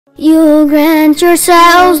You grant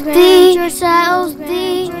yourselves the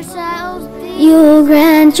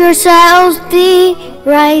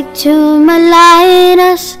right to malign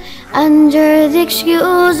us under the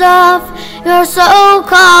excuse of your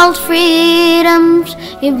so-called freedoms.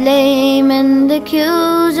 You blame and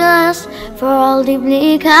accuse us for all the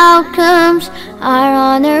bleak outcomes. Our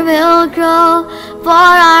honor will grow for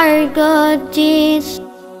our good deeds.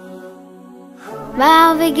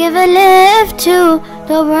 While we give a lift to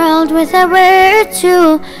the world with a word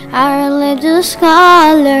to our religious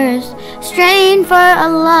scholars, strain for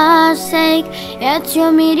Allah's sake, yet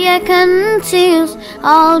your media conceals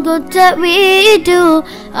all good that we do,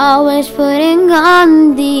 always putting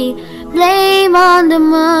on the blame on the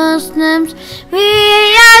Muslims. We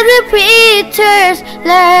are the preachers,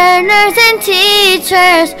 learners and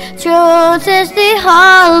teachers. Truth is the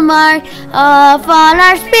hallmark of all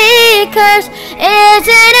our speakers.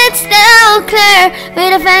 Isn't it still clear? We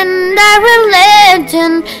defend our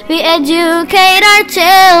religion, we educate our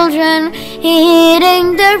children,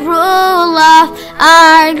 heeding the rule of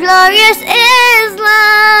our glorious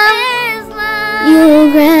Islam.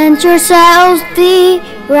 You grant yourselves the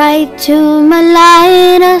right to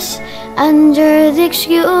malign us under the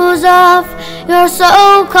excuse of your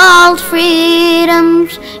so-called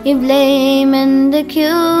freedoms. You blame and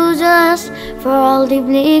accuse us for all the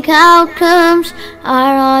bleak outcomes.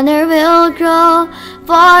 Our honor will grow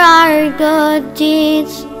for our good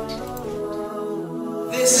deeds.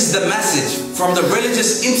 This is the message from the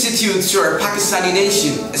religious institutes to our Pakistani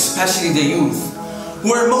nation, especially the youth,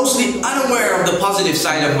 who are mostly unaware of the positive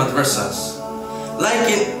side of madrasas. Like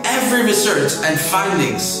in every research and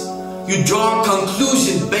findings, you draw a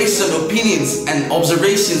conclusion based on opinions and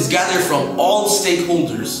observations gathered from all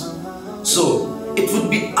stakeholders. So, it would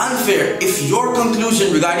be unfair if your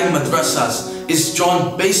conclusion regarding madrasas is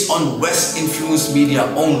drawn based on West-influenced media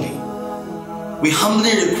only. We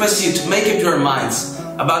humbly request you to make up your minds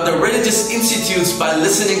about the religious institutes by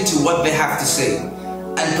listening to what they have to say,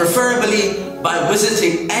 and preferably by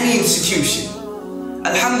visiting any institution.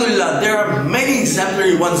 Alhamdulillah, there are many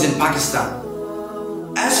exemplary ones in Pakistan.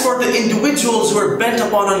 As for the individuals who are bent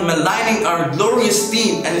upon maligning our glorious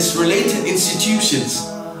theme and its related institutions,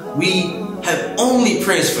 we have only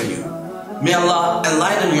praise for you. May Allah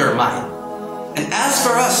enlighten your mind. And as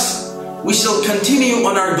for us, we shall continue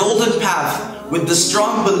on our golden path with the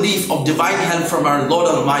strong belief of divine help from our Lord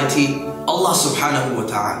Almighty, Allah subhanahu wa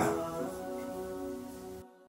ta'ala.